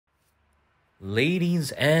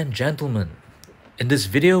Ladies and gentlemen, in this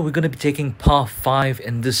video we're going to be taking part 5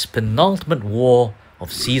 in this penultimate war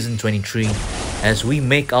of Season 23 as we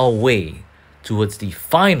make our way towards the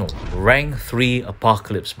final Rank 3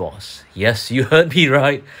 Apocalypse boss. Yes, you heard me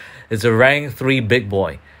right, it's a Rank 3 big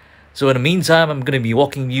boy. So in the meantime, I'm going to be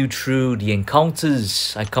walking you through the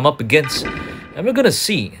encounters I come up against, and we're going to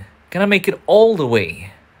see, can I make it all the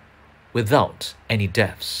way without any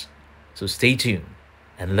deaths? So stay tuned.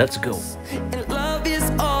 And let's go. And love is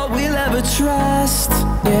all we'll ever trust.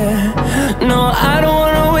 Yeah, no, I don't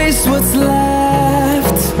wanna waste what's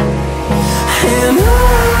left. And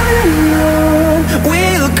on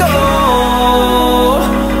we'll go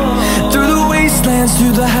through the wastelands,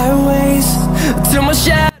 through the highways, till my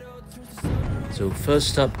shadow. So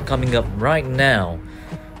first up, coming up right now,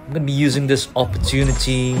 I'm gonna be using this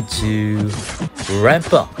opportunity to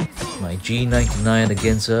ramp up my G99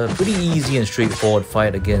 against a pretty easy and straightforward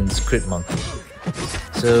fight against Crit Monkey.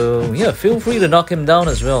 So yeah, feel free to knock him down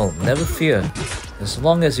as well, never fear. As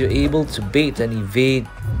long as you're able to bait and evade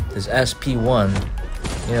his SP1,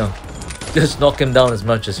 you know, just knock him down as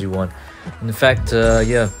much as you want. In fact,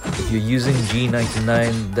 yeah, if you're using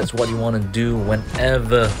G99, that's what you want to do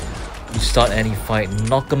whenever you start any fight.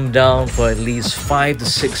 Knock him down for at least 5 to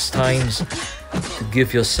 6 times to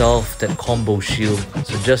give yourself that combo shield.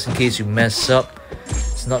 So just in case you mess up,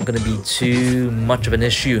 it's not going to be too much of an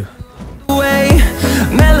issue.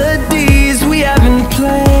 Melodies we haven't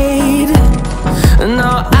played.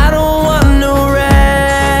 No, I don't want no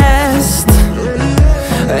rest.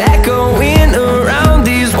 Echoing around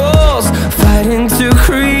these walls, fighting to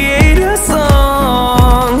create a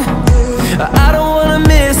song. I don't wanna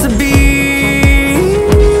miss a beat.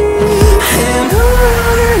 And on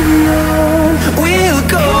we'll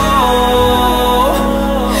go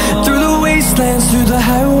through the wastelands, through the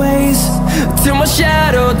highways, till my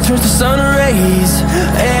shadow turns to sun rays.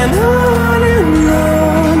 And on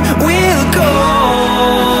we'll go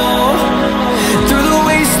through the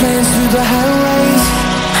wastelands, through the highways,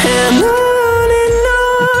 and on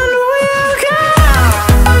we'll go.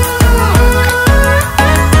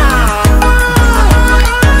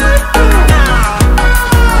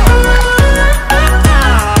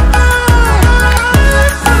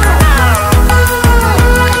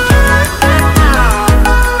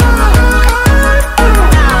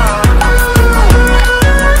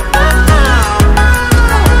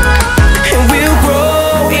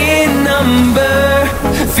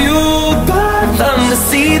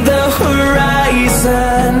 See the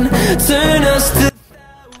horizon, turn us to.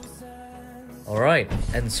 Alright,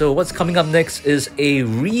 and so what's coming up next is a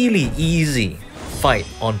really easy fight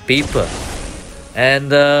on paper.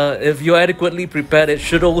 And if you're adequately prepared, it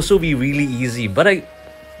should also be really easy. But I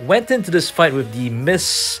went into this fight with the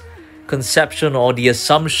misconception or the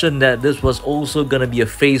assumption that this was also gonna be a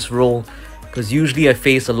face roll, because usually I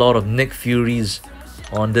face a lot of Nick Furies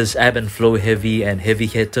on this ebb and flow heavy and heavy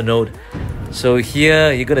hitter node. So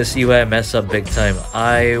here you're gonna see where I mess up big time.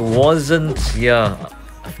 I've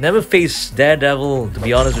never faced Daredevil, to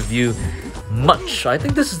be honest with you, much. I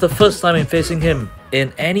think this is the first time I'm facing him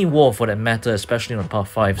in any war for that matter, especially on Part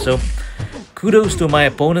 5. So kudos to my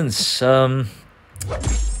opponents.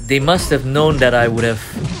 They must have known that I would have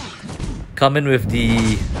come in with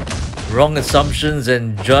the wrong assumptions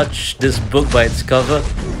and judged this book by its cover.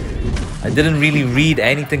 I didn't really read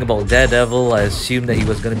anything about Daredevil. I assumed that he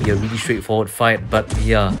was going to be a really straightforward fight, but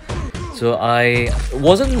yeah. So I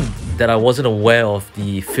wasn't aware of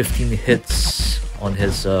the 15 hits on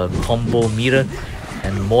his combo meter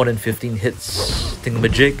and more than 15 hits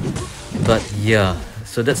thingamajig. But yeah,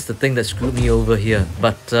 so that's the thing that screwed me over here.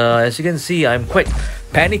 But as you can see, I'm quite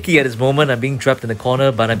panicky at this moment. I'm being trapped in the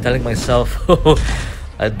corner, but I'm telling myself,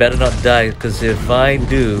 I'd better not die, because if I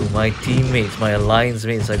do, my teammates, my alliance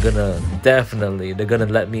mates are gonna they're gonna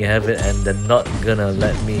let me have it, and they're not gonna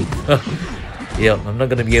let me. Yep, I'm not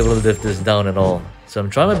gonna be able to lift this down at all. So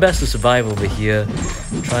I'm trying my best to survive over here,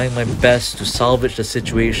 trying my best to salvage the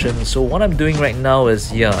situation. So what I'm doing right now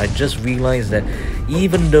is, yeah, I just realized that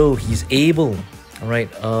even though he's able,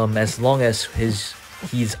 alright, as long as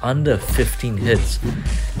he's under 15 hits,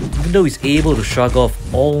 even though he's able to shrug off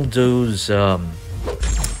all those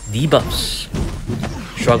debuffs,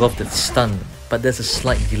 shrug off that stun, but there's a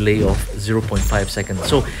slight delay of 0.5 seconds.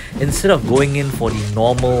 So instead of going in for the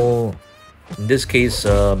normal, in this case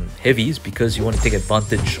heavies, because you want to take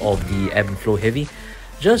advantage of the ebb and flow heavy,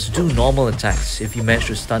 just do normal attacks if you manage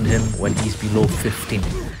to stun him when he's below 15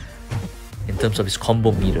 in terms of his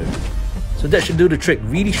combo meter. So that should do the trick.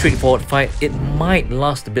 Really straightforward fight. It might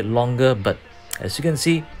last a bit longer, but as you can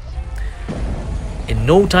see, in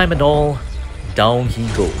no time at all, down he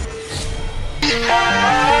goes. Cause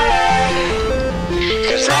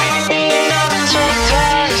lightning doesn't strike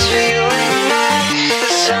twice for you and I. The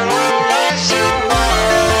sun will rise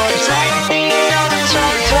tomorrow. Cause lightning doesn't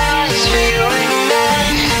strike twice for you and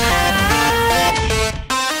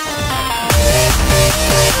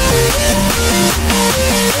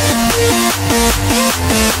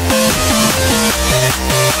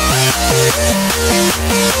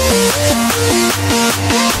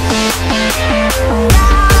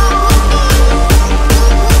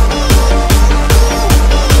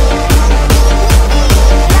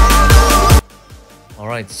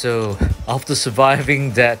Alright, so after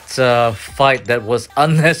surviving that fight that was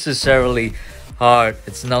unnecessarily hard,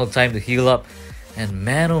 it's now time to heal up. And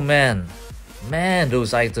man, oh man,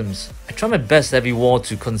 those items. I try my best every war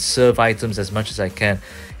to conserve items as much as I can.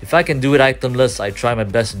 If I can do it itemless, I try my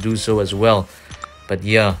best to do so as well. But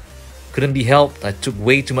yeah, couldn't be helped. I took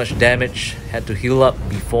way too much damage, had to heal up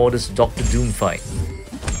before this Doctor Doom fight.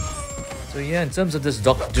 So yeah, in terms of this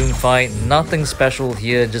Doctor Doom fight, nothing special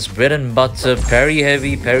here, just bread and butter, parry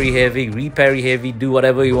heavy, re-parry heavy, do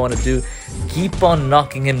whatever you want to do. Keep on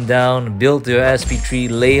knocking him down, build your SP tree,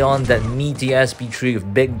 lay on that meaty SP tree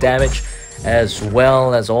with big damage, as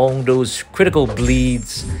well as all those critical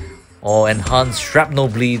bleeds, or enhanced shrapnel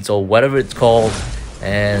bleeds, or whatever it's called.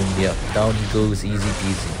 And yeah, down he goes, easy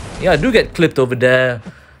peasy. Yeah, I do get clipped over there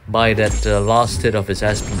by that last hit of his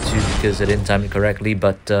SP2 because I didn't time it correctly,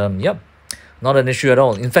 but yep. Not an issue at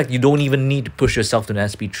all. In fact, you don't even need to push yourself to an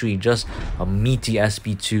SP3, just a meaty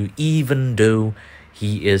SP2. Even though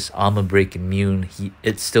he is armor break immune,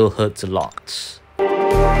 it still hurts a lot.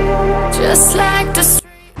 just like the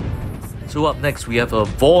So up next, we have a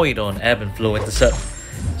Void on Ebb and Flow Intercept.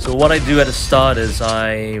 So what I do at the start is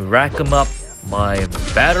I rack them up by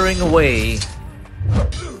battering away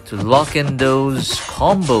to lock in those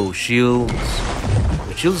combo shields,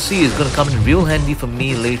 which you'll see is going to come in real handy for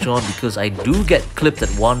me later on because I do get clipped at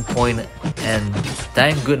one point, and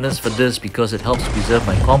thank goodness for this because it helps preserve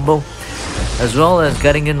my combo, as well as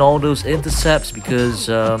getting in all those intercepts because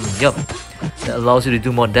yep, that allows you to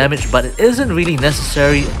do more damage. But it isn't really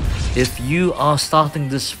necessary if you are starting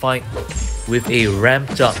this fight with a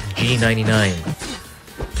ramped up G99.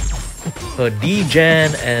 Her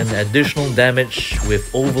degen and additional damage with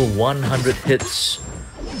over 100 hits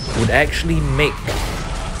would actually make,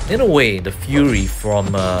 in a way, the fury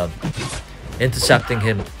from intercepting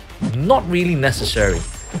him not really necessary.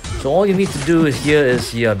 So all you need to do here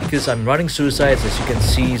is, yeah, because I'm running suicides as you can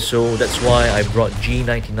see, so that's why I brought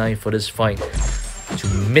G99 for this fight, to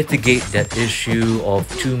mitigate that issue of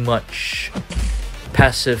too much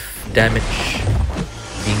passive damage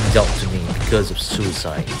being dealt to me because of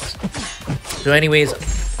suicides. So anyways,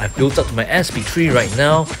 I've built up to my SP3 right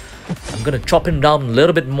now. I'm gonna chop him down a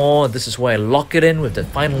little bit more. This is why I lock it in with the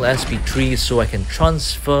final SP3 so I can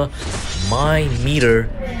transfer my meter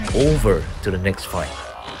over to the next fight.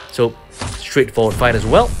 So straightforward fight as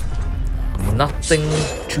well. Nothing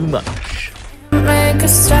too much. make a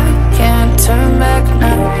stop, can't turn back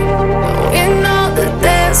now. We know that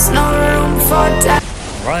there's no room for doubt.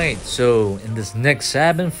 Right, so in this next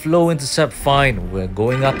Ebb and Flow Intercept fight, we're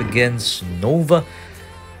going up against Nova.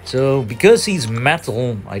 So because he's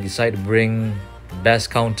metal, I decided to bring the best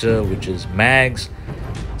counter, which is Mags.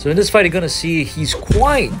 So in this fight, you're gonna see he's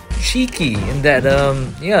quite cheeky in that,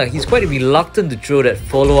 yeah, he's quite reluctant to throw that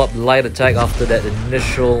follow-up light attack after that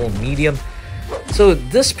initial medium. So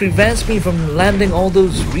this prevents me from landing all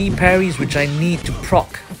those re-parries which I need to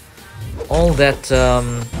proc all that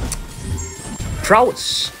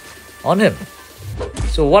prowess on him.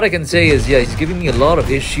 So what I can say is, yeah, he's giving me a lot of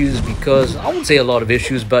issues because, I won't say a lot of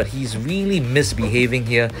issues, but he's really misbehaving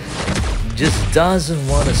here. He just doesn't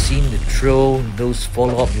want to seem to throw those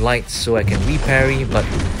follow-up lights so I can reparry, but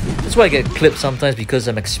that's why I get clipped sometimes because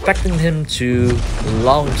I'm expecting him to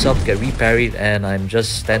allow himself to get reparried and I'm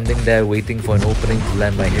just standing there waiting for an opening to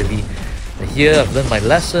land my heavy. And here I've learned my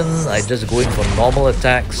lesson. I just go in for normal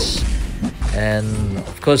attacks and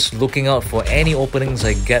of course looking out for any openings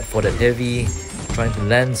I get for that heavy, trying to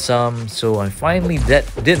land some. So I finally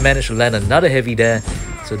did manage to land another heavy there.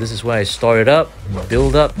 So this is why I store it up,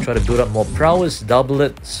 build up, try to build up more prowess, double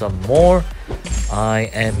it some more. I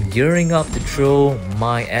am gearing up to throw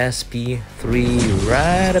my SP3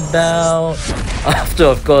 right about after,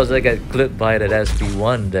 of course, I got clipped by that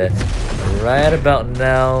SP1 there. Right about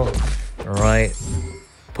now, right,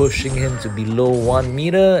 pushing him to below 1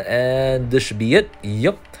 meter, and this should be it.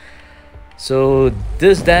 Yup. So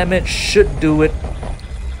this damage should do it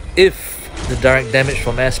if the direct damage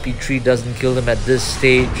from SP3 doesn't kill him at this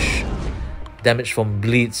stage. Damage from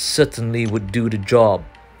bleed certainly would do the job.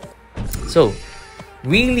 So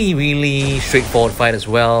really straightforward fight as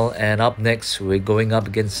well. And up next, we're going up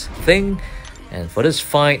against Thing. And for this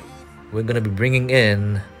fight, we're going to be bringing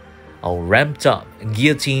in our ramped up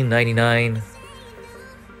Guillotine 99.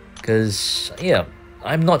 Because, yeah,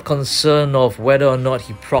 I'm not concerned of whether or not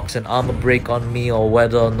he procs an armor break on me, or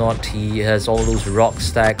whether or not he has all those rock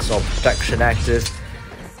stacks or protection active.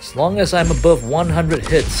 As long as I'm above 100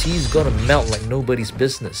 hits, he's gonna melt like nobody's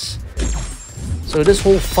business. So this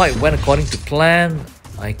whole fight went according to plan.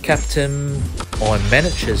 I kept him, or I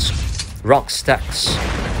managed his rock stacks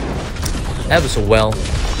ever so well.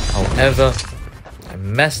 However, I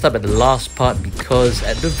messed up at the last part because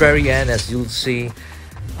at the very end, as you'll see,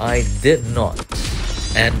 I did not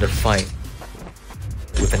end the fight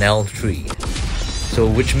with an L3. So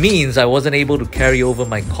which means I wasn't able to carry over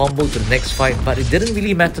my combo to the next fight, but it didn't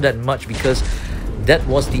really matter that much because that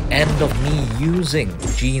was the end of me using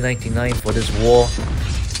G99 for this war.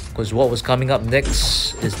 Because what was coming up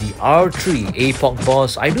next is the R3 Apoc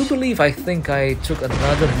Boss. I think I took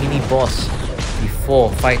another mini boss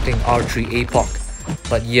before fighting R3 Apoc.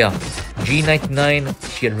 But yeah,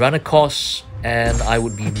 G99, she had run a course, and I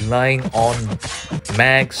would be relying on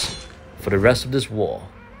mags for the rest of this war.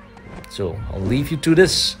 So I'll leave you to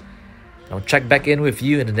this. I'll check back in with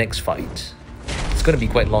you in the next fight. It's gonna be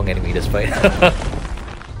quite long anyway, this fight.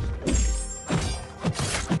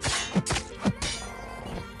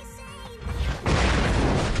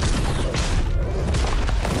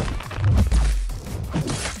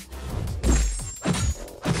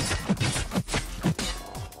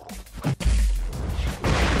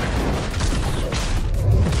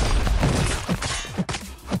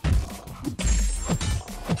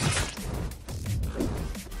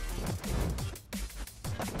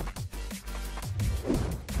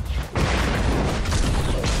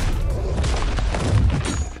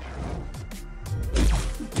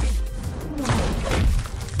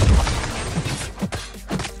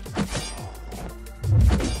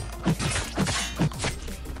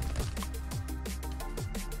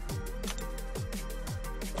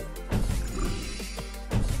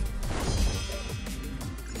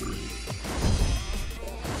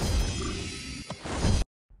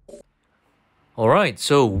 Alright,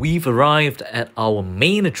 so we've arrived at our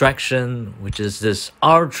main attraction, which is this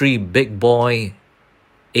R3 big boy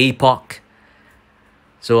Apoc.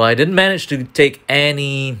 So I didn't manage to take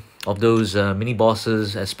any of those mini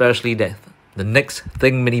bosses, especially the next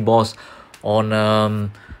Thing mini boss on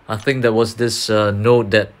I think there was this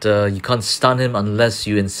node that you can't stun him unless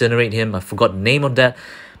you incinerate him. I forgot the name of that.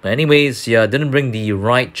 But anyways, yeah, I didn't bring the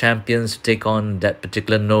right champions to take on that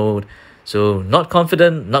particular node. So not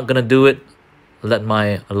confident, not gonna do it. Let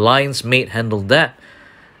my alliance mate handle that.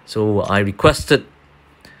 So I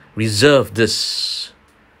reserve this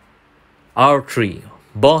R3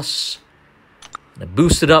 boss. I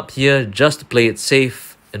boosted up here just to play it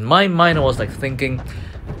safe. In my mind, I was like thinking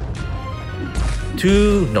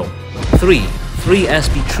three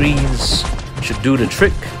SP3s should do the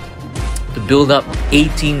trick to build up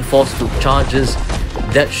 18 force field charges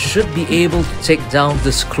that should be able to take down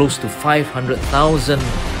this close to 500,000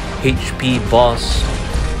 HP boss.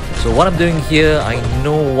 So what I'm doing here, I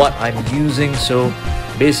know what I'm using, so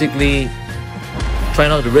basically try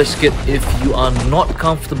not to risk it. If you are not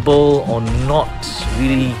comfortable or not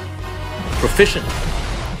really proficient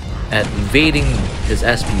at evading his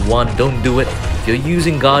SP1, don't do it. If you're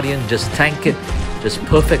using Guardian, just tank it, just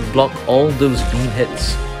perfect block all those beam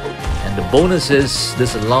hits. And the bonus is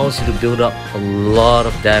this allows you to build up a lot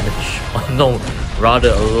of damage, or no, rather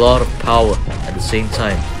a lot of power at the same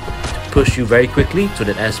time, push you very quickly to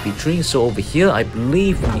that SP3. So over here, I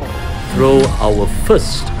believe we throw our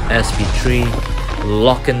first SP3,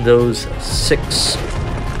 lock in those 6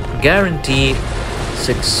 guaranteed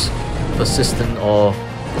 6 persistent or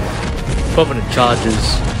permanent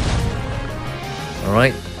charges.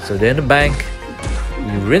 Alright, so they're in the bank.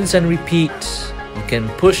 We rinse and repeat. You can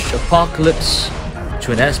push Apocalypse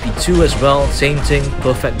to an SP2 as well, same thing,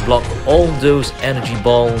 perfect block all those energy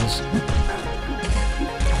balls.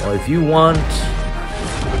 Or if you want,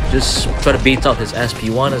 just try to bait out his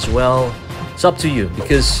SP1 as well. It's up to you,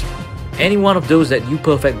 because any one of those that you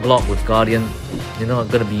perfect block with Guardian, you're not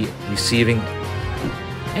going to be receiving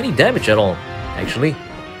any damage at all, actually.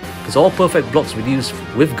 Because all perfect blocks reduce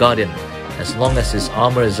with Guardian, as long as his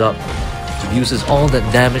armor is up, reduces all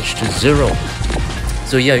that damage to 0.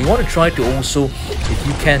 So yeah, you want to try to also, if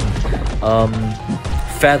you can,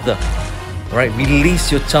 feather. Right,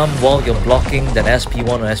 release your thumb while you're blocking that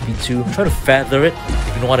SP1 or SP2. Try to feather it,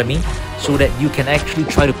 if you know what I mean, so that you can actually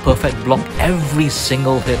try to perfect block every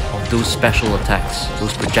single hit of those special attacks,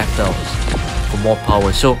 those projectiles, for more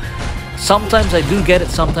power. So Sometimes I do get it,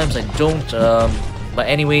 sometimes I don't. But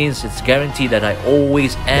anyways, it's guaranteed that I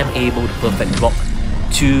always am able to perfect block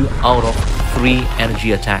 2 out of 3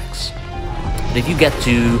 energy attacks. And if you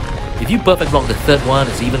perfect block the third one,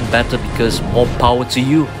 it's even better because more power to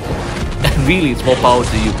you. And really, it's more power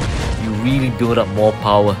to you. You really build up more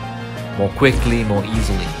power, more quickly, more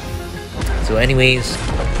easily. So anyways,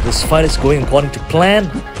 this fight is going according to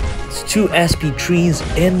plan. It's 2 SP trees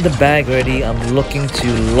in the bag already. I'm looking to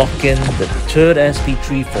lock in the third SP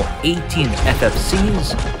tree for 18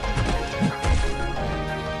 FFCs.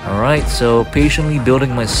 Alright, so patiently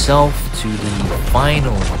building myself to the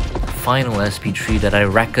final SP tree that I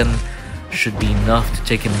reckon should be enough to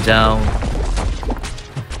take him down.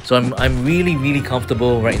 So I'm really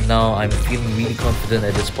comfortable right now. I'm feeling really confident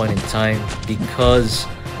at this point in time because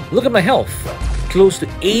look at my health. Close to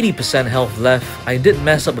 80% health left. I did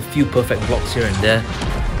mess up a few perfect blocks here and there,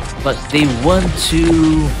 but they weren't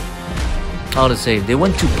too, how to say, they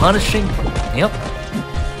weren't too punishing. Yep.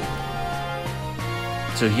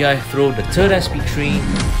 So here I throw the third SP tree.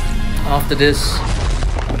 After this,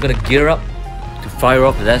 I'm gonna gear up to fire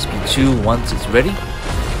off the SP2 once it's ready.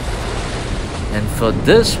 And for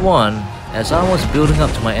this one, as I was building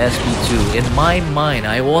up to my SP2, in my mind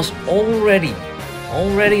I was already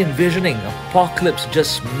envisioning Apocalypse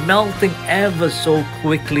just melting ever so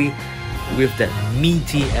quickly with that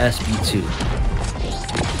meaty SP2.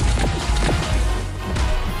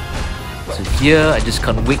 So here, I just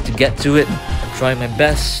can't wait to get to it. I'm trying my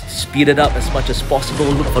best to speed it up as much as possible.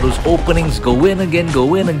 Look for those openings, go in again.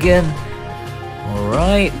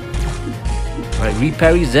 Alright. Alright,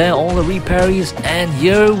 reparries there, all the reparries, and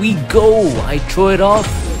here we go. I throw it off.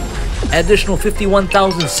 Additional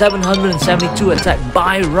 51,772 attack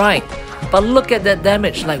by right. But look at that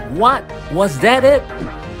damage, like what? Was that it?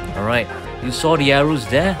 Alright, you saw the arrows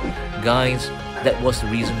there? Guys, that was the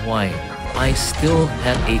reason why. I still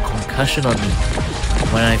had a concussion on me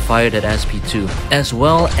when I fired at SP2. As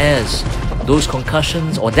well as those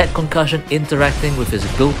concussions, or that concussion interacting with his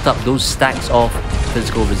built up, those stacks of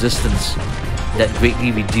physical resistance that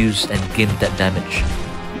greatly reduced and gained that damage.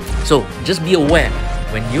 So just be aware,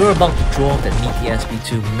 when you're about to throw off that meaty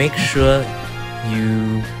SP2, make sure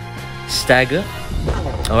you stagger,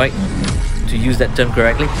 alright, to use that term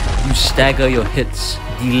correctly, you stagger your hits,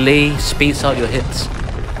 delay, space out your hits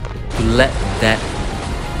to let that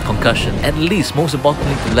concussion, at least most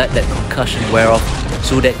importantly, to let that concussion wear off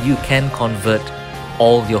so that you can convert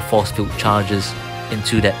all your force field charges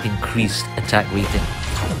into that increased attack rating.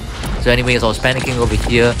 So anyways, I was panicking over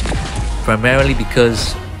here primarily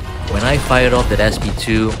because when I fired off that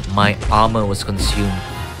SP2, my armor was consumed.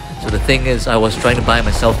 So the thing is, I was trying to buy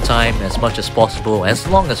myself time as much as possible, as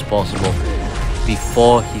long as possible,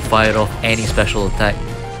 before he fired off any special attack,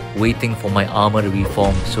 waiting for my armor to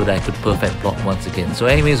reform so that I could perfect block once again. So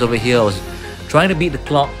anyways, over here I was trying to beat the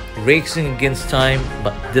clock, racing against time,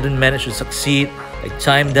 but didn't manage to succeed. I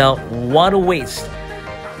timed out. What a waste.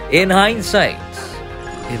 In hindsight,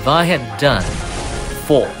 if I had done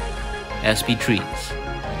 4 SP trees,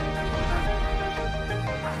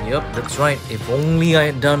 yep, that's right. If only I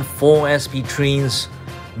had done 4 SP trees,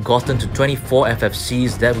 gotten to 24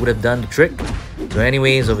 FFCs, that would have done the trick. So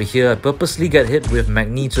anyways, over here, I purposely got hit with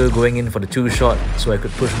Magneto going in for the 2-shot so I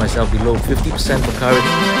could push myself below 50% for courage.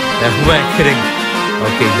 Who am I kidding?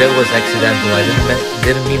 Okay, that was accidental. I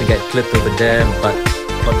didn't mean to get clipped over there, but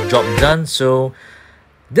got the job done. So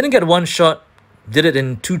didn't get 1 shot, did it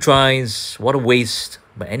in 2 tries. What a waste.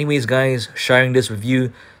 But anyways, guys, sharing this with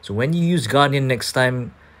you. So when you use Guardian next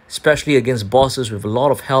time, especially against bosses with a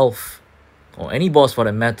lot of health, or any boss for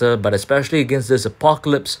that matter, but especially against this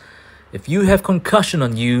Apocalypse, if you have concussion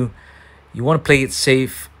on you, you want to play it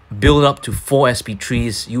safe, build up to 4 SP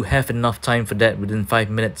trees. You have enough time for that within 5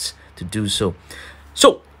 minutes to do so.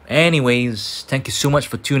 So anyways, thank you so much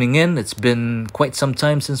for tuning in. It's been quite some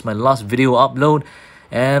time since my last video upload,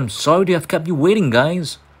 and I'm sorry to have kept you waiting,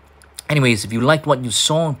 guys. Anyways, if you liked what you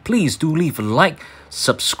saw, please do leave a like,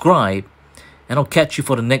 subscribe, and I'll catch you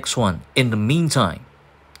for the next one. In the meantime,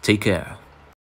 take care.